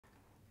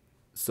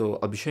So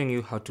I'll be showing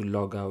you how to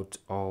log out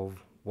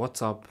of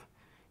WhatsApp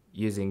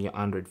using your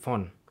Android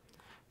phone.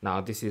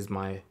 Now this is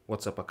my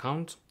WhatsApp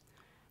account.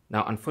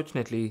 Now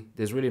unfortunately,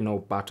 there's really no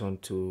button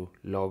to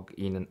log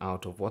in and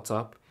out of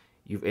WhatsApp.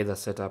 You've either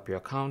set up your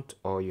account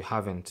or you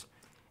haven't.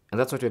 And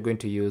that's what we're going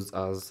to use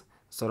as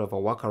sort of a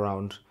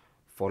workaround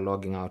for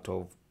logging out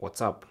of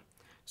WhatsApp.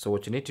 So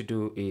what you need to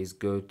do is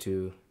go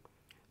to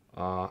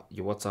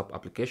your WhatsApp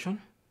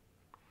application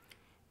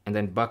and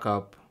then back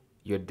up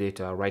your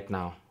data right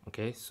now.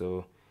 Okay,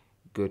 so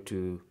go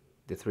to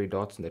the three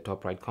dots in the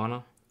top right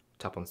corner,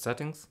 tap on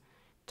settings,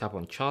 tap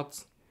on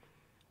charts,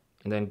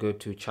 and then go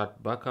to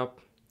chart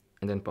backup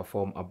and then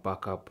perform a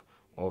backup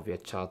of your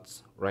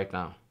charts right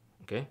now.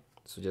 Okay,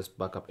 so just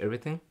back up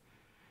everything.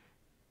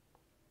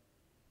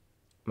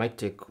 Might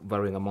take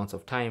varying amounts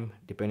of time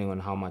depending on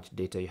how much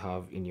data you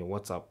have in your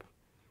WhatsApp.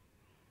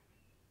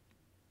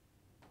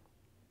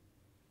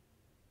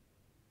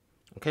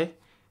 Okay,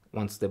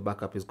 once the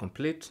backup is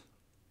complete,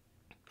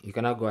 you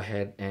can now go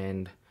ahead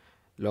and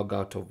log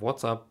out of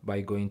WhatsApp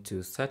by going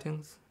to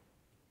settings.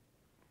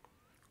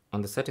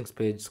 On the settings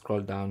page,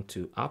 scroll down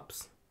to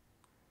apps.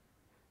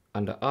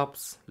 Under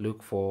apps,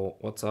 look for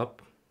WhatsApp.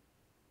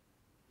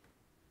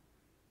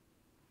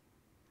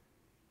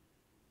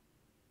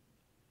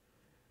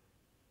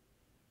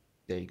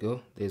 There you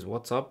go, there's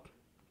WhatsApp.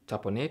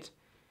 Tap on it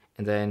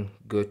and then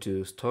go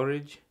to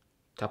storage,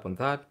 tap on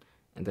that,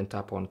 and then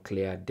tap on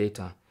clear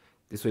data.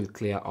 This will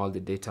clear all the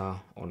data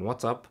on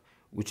WhatsApp,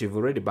 which you've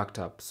already backed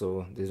up,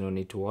 so there's no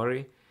need to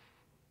worry.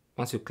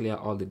 Once you clear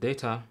all the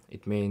data,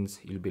 it means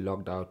you'll be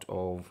logged out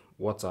of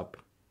WhatsApp.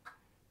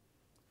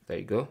 There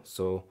you go.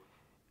 So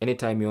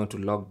anytime you want to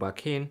log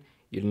back in,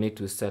 you'll need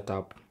to set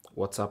up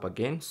WhatsApp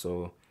again.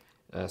 So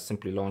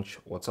simply launch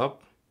WhatsApp,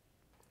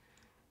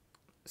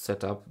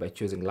 set up by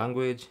choosing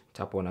language,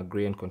 tap on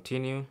agree and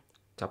continue,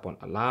 tap on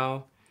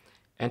allow,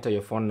 enter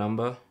your phone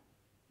number,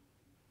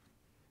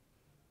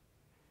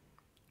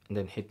 and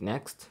then hit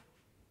next.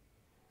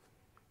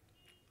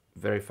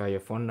 Verify your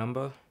phone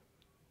number.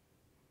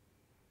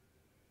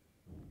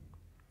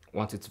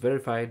 Once it's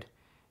verified,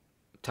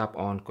 tap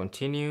on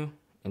continue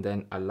and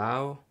then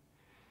allow.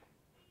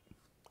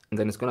 And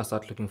then it's going to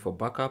start looking for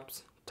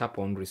backups. Tap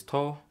on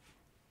restore.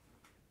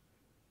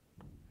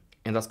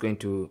 And that's going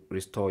to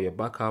restore your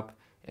backup,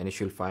 and you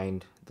should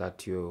find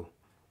that you're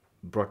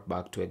brought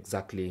back to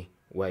exactly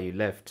where you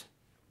left.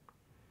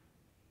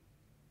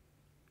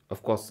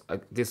 Of course,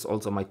 this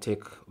also might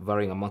take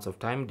varying amounts of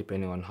time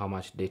depending on how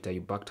much data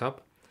you backed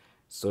up.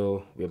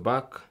 So we're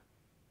back.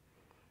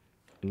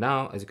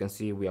 Now, as you can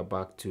see, we are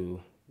back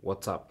to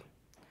WhatsApp.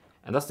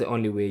 And that's the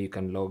only way you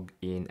can log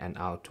in and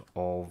out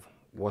of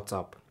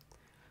WhatsApp.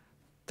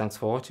 Thanks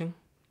for watching.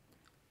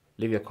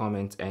 Leave your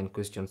comments and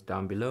questions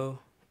down below,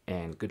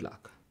 and good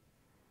luck.